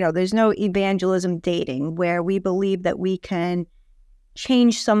 or, there's no evangelism dating where we believe that we can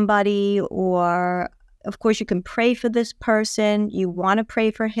change somebody, or of course, you can pray for this person. You want to pray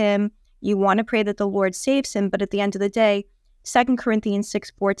for him. You want to pray that the Lord saves him. But at the end of the day, 2 Corinthians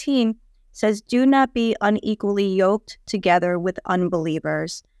 6:14 says, do not be unequally yoked together with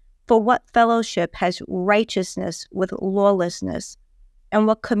unbelievers. For what fellowship has righteousness with lawlessness? And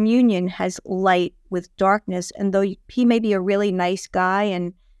what communion has light with darkness? And though he may be a really nice guy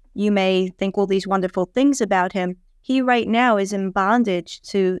and you may think all these wonderful things about him, he right now is in bondage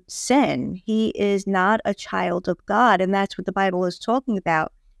to sin. He is not a child of God, and that's what the Bible is talking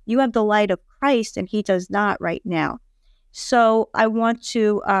about. You have the light of Christ, and he does not right now. So I want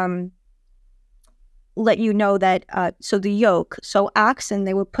to let you know that, so the yoke, so oxen,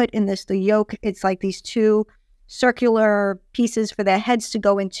 they were put in the yoke, it's like these two circular pieces for their heads to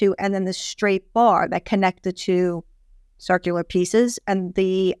go into, and then the straight bar that connect the two circular pieces, and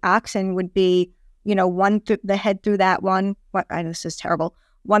the oxen would be one through the head through that one. I know this is terrible.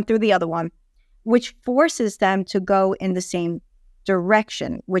 One through the other one, which forces them to go in the same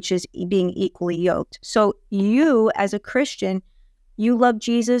direction, which is being equally yoked. So you, as a Christian, you love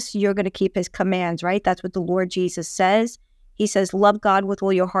Jesus, you're going to keep his commands, right? That's what the Lord Jesus says. He says, love God with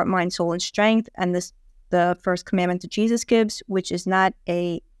all your heart, mind, soul, and strength. And this, the first commandment that Jesus gives, which is not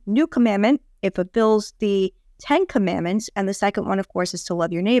a new commandment. It fulfills the 10 commandments. And the second one, of course, is to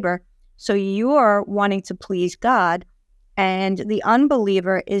love your neighbor. So you're wanting to please God, and the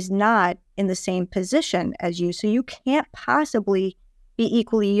unbeliever is not in the same position as you. So you can't possibly be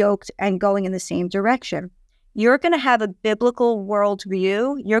equally yoked and going in the same direction. You're going to have a biblical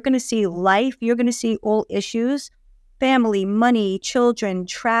worldview. You're going to see life. You're going to see all issues, family, money, children,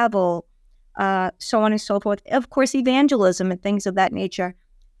 travel, so on and so forth. Of course, evangelism and things of that nature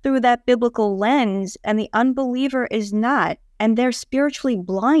through that biblical lens, and the unbeliever is not. And they're spiritually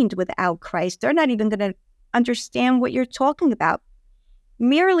blind without Christ. They're not even going to understand what you're talking about.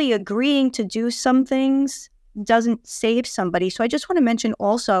 Merely agreeing to do some things doesn't save somebody. So I just want to mention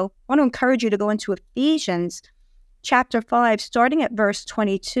also, I want to encourage you to go into Ephesians chapter 5, starting at verse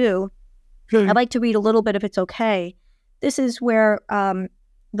 22. I'd like to read a little bit if it's okay. This is where the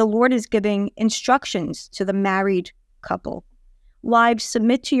Lord is giving instructions to the married couple. Wives,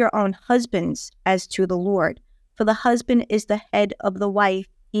 submit to your own husbands as to the Lord. For the husband is the head of the wife,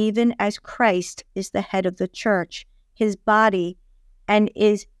 even as Christ is the head of the church, his body, and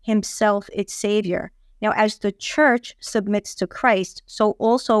is himself its Savior. Now, as the church submits to Christ, so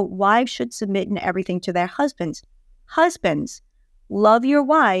also wives should submit in everything to their husbands. Husbands, love your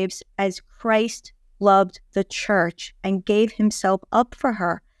wives as Christ loved the church and gave himself up for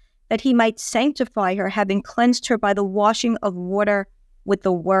her, that he might sanctify her, having cleansed her by the washing of water with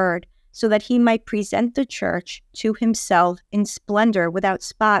the word, so that he might present the church to himself in splendor, without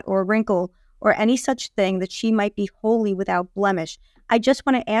spot or wrinkle or any such thing, that she might be holy without blemish. I just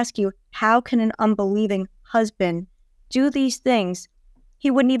want to ask you, how can an unbelieving husband do these things?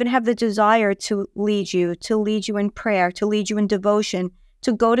 He wouldn't even have the desire to lead you in prayer, to lead you in devotion,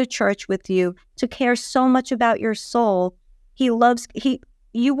 to go to church with you, to care so much about your soul. You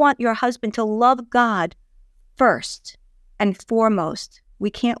want your husband to love God first and foremost. We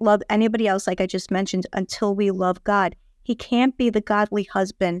can't love anybody else, like I just mentioned, until we love God. He can't be the godly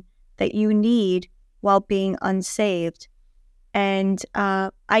husband that you need while being unsaved. And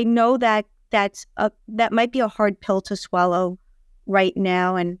I know that that might be a hard pill to swallow right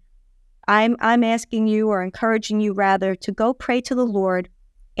now. And I'm asking you, or encouraging you rather, to go pray to the Lord,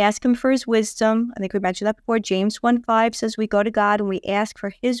 ask him for his wisdom. I think we mentioned that before. James 1:5 says we go to God and we ask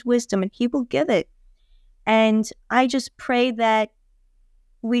for his wisdom and he will give it. And I just pray that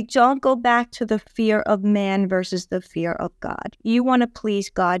we don't go back to the fear of man versus the fear of God. You want to please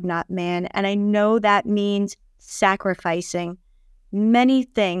God, not man. And I know that means sacrificing many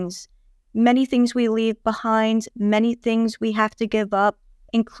things we leave behind, many things we have to give up,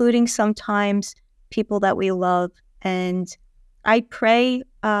 including sometimes people that we love. And I pray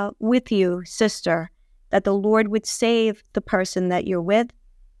with you, sister, that the Lord would save the person that you're with,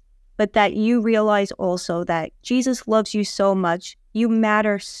 but that you realize also that Jesus loves you so much. You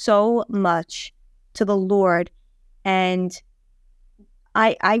matter so much to the Lord. And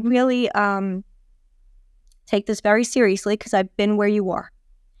I really take this very seriously, because I've been where you are.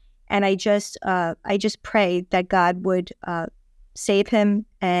 And I just pray that God would save him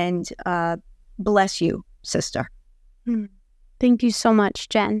and bless you, sister. Thank you so much,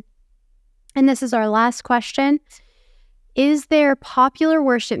 Jen. And this is our last question. Is there popular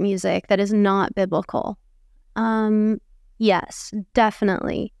worship music that is not biblical? Yes,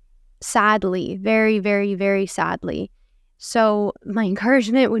 definitely. Sadly, very, very, very sadly. So my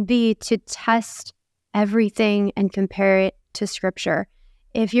encouragement would be to test everything and compare it to Scripture.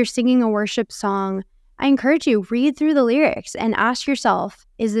 If you're singing a worship song, I encourage you, read through the lyrics and ask yourself,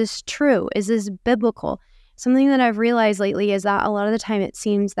 is this true? Is this biblical? Something that I've realized lately is that a lot of the time it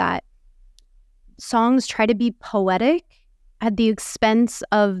seems that songs try to be poetic at the expense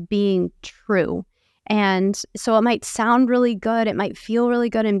of being true. And so it might sound really good, it might feel really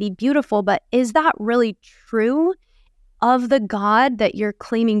good and be beautiful, but is that really true of the God that you're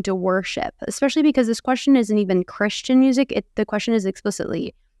claiming to worship? Especially because this question isn't even Christian music. The question is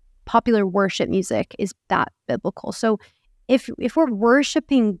explicitly popular worship music. Is that biblical? So if we're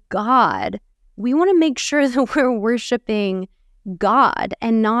worshiping God, we want to make sure that we're worshiping God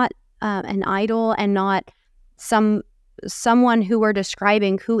and not an idol, and not someone who we're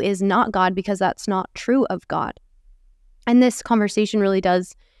describing who is not God, because that's not true of God. And this conversation really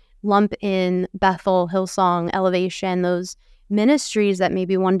does lump in Bethel, Hillsong, Elevation, those ministries that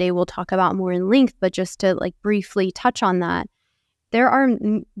maybe one day we'll talk about more in length, but just to like briefly touch on that, there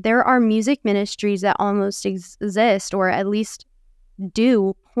are music ministries that almost exist, or at least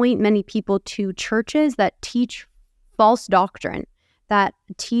do point many people to churches that teach false doctrine, that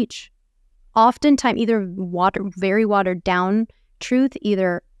teach oftentimes either very watered down truth,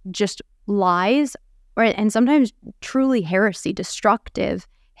 either just lies, and sometimes truly heresy, destructive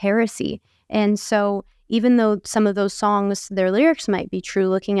heresy. And so even though some of those songs, their lyrics might be true,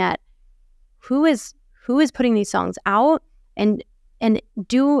 looking at who is putting these songs out, and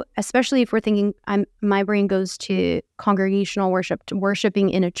do, especially if we're thinking, my brain goes to congregational worship, to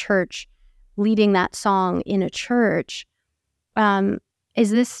worshiping in a church, leading that song in a church. Is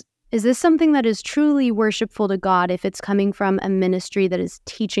this something that is truly worshipful to God if it's coming from a ministry that is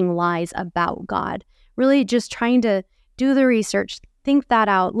teaching lies about God? Really just trying to do the research, think that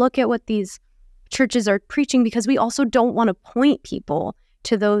out, look at what these churches are preaching, because we also don't want to point people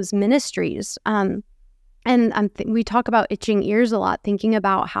to those ministries. We talk about itching ears a lot, thinking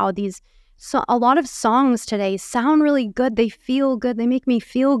about how a lot of songs today sound really good, they feel good, they make me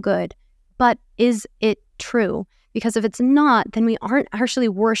feel good, but is it true? Because if it's not, then we aren't actually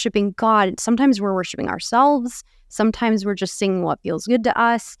worshiping God. Sometimes we're worshiping ourselves. Sometimes we're just singing what feels good to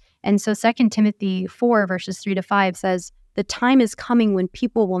us. And so 2 Timothy 4 verses 3-5 says, "The time is coming when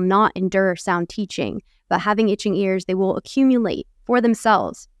people will not endure sound teaching, but having itching ears, they will accumulate for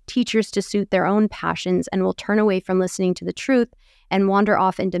themselves teachers to suit their own passions, and will turn away from listening to the truth and wander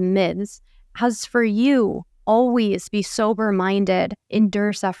off into myths. as for you, always be sober-minded,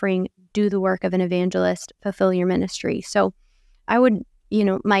 endure suffering, do the work of an evangelist, fulfill your ministry. So I would,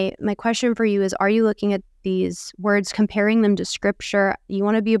 my question for you is, are you looking at these words, comparing them to scripture? You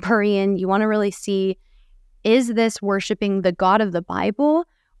want to be a Berean, you want to really see, is this worshiping the God of the Bible,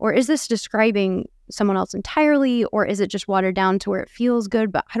 or is this describing someone else entirely, or is it just watered down to where it feels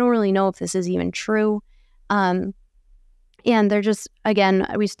good, but I don't really know if this is even true. And they're just, again,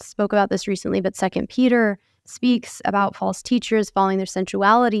 we spoke about this recently, but 2 Peter speaks about false teachers following their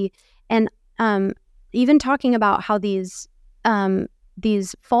sensuality, and even talking about how these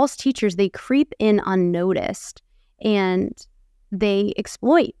false teachers, they creep in unnoticed and they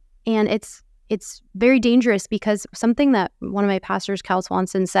exploit. And it's very dangerous, because something that one of my pastors, Cal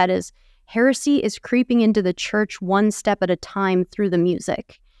Swanson, said is, heresy is creeping into the church one step at a time through the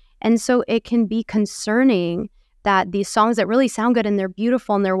music. And so it can be concerning that these songs that really sound good and they're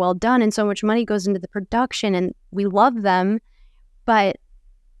beautiful and they're well done and so much money goes into the production and we love them, but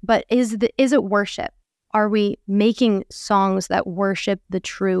is it worship? Are we making songs that worship the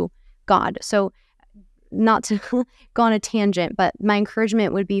true God? So not to go on a tangent, but my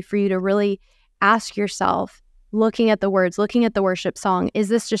encouragement would be for you to really ask yourself, looking at the words, looking at the worship song, is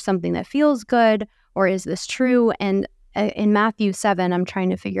this just something that feels good, or is this true? And in Matthew 7, I'm trying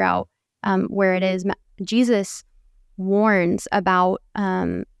to figure out where it is. Jesus warns about,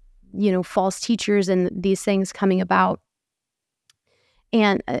 false teachers and these things coming about.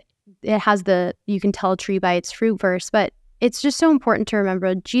 And it has you can tell a tree by its fruit verse, but it's just so important to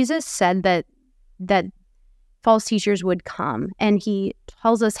remember, Jesus said that false teachers would come, and he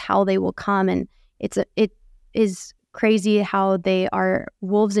tells us how they will come. And it is crazy how they are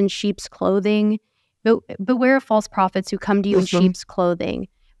wolves in sheep's clothing. Beware of false prophets who come to you in sheep's clothing,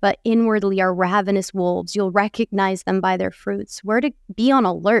 but inwardly are ravenous wolves. You'll recognize them by their fruits. We're to be on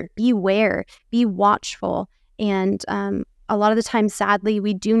alert, beware, be watchful. And a lot of the time, sadly,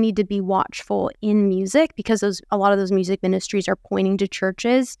 we do need to be watchful in music, because a lot of those music ministries are pointing to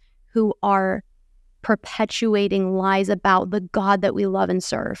churches who are perpetuating lies about the God that we love and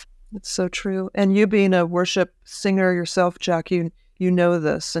serve. It's so true. And you being a worship singer yourself, Jack, you know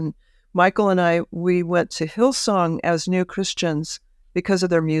this. And Michael and I, we went to Hillsong as new Christians because of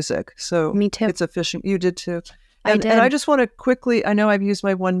their music. So me too. It's a fishing. You did too. I did. And I just want to quickly, I know I've used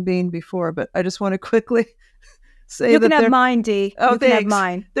my one bean before, but I just want to quickly say you that can have mine, Dee. Oh, you thanks. can have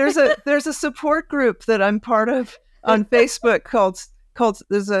mine. There's a support group that I'm part of on Facebook called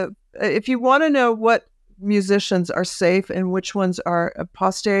if you want to know what musicians are safe and which ones are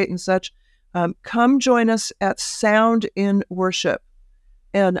apostate and such, come join us at Sound in Worship.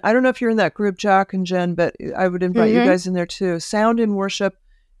 And I don't know if you're in that group, Jack and Jen, but I would invite you guys in there too. Sound in Worship.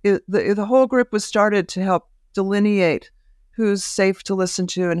 The whole group was started to help delineate who's safe to listen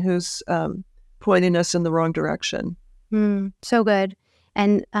to and who's pointing us in the wrong direction. So good.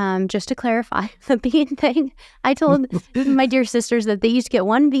 And just to clarify the bean thing, I told my dear sisters that they each get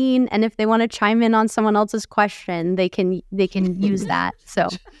one bean, and if they want to chime in on someone else's question, they can use that. So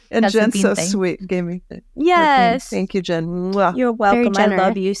and Jen's so sweet, gave me. Yes, thank you, Jen. Mwah. You're welcome. I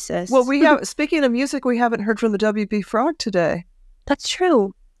love you, sis. Well, we have. Speaking of music, we haven't heard from the WB Frog today. That's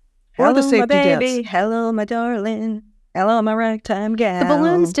true. Or Hello, the safety my baby. dance. Hello, my darling. Hello, my ragtime gal. The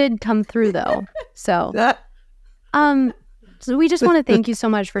balloons did come through though, so So we just want to thank you so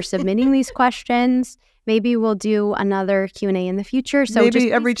much for submitting these questions. Maybe we'll do another Q&A in the future. So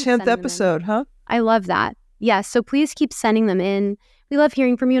maybe every 10th episode, huh? I love that. Yes. So please keep sending them in. We love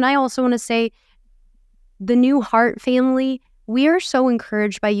hearing from you. And I also want to say, the New Heart family, we are so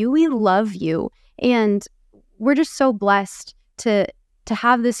encouraged by you. We love you. And we're just so blessed to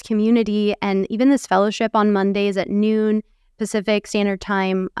have this community and even this fellowship on Mondays at noon Pacific Standard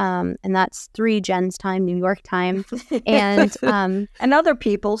Time, and that's 3 Jen's time, New York time, and other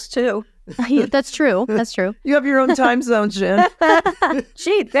people's too. That's true. That's true. You have your own time zone, Jen.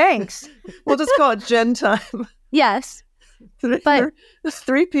 Gee, thanks. We'll just call it Jen time. Yes, but it's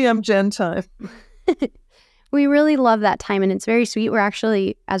 3 p.m. Jen time. We really love that time, and it's very sweet. We're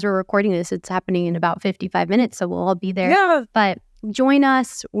actually, as we're recording this, it's happening in about 55 minutes, so we'll all be there. Yeah. But join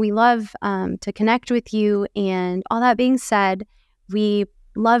us. We love to connect with you. And all that being said, we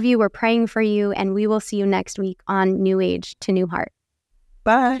love you. We're praying for you. And we will see you next week on New Age to New Heart.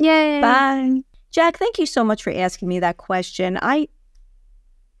 Bye. Yay. Bye. Jack, thank you so much for asking me that question. Do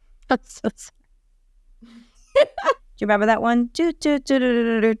you remember that one? Why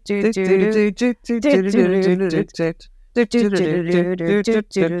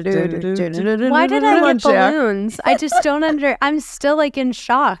did I get balloons? I just don't I'm still like in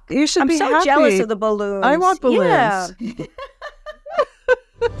shock. You should be happy. I'm so jealous of the balloons. I want balloons. Yeah.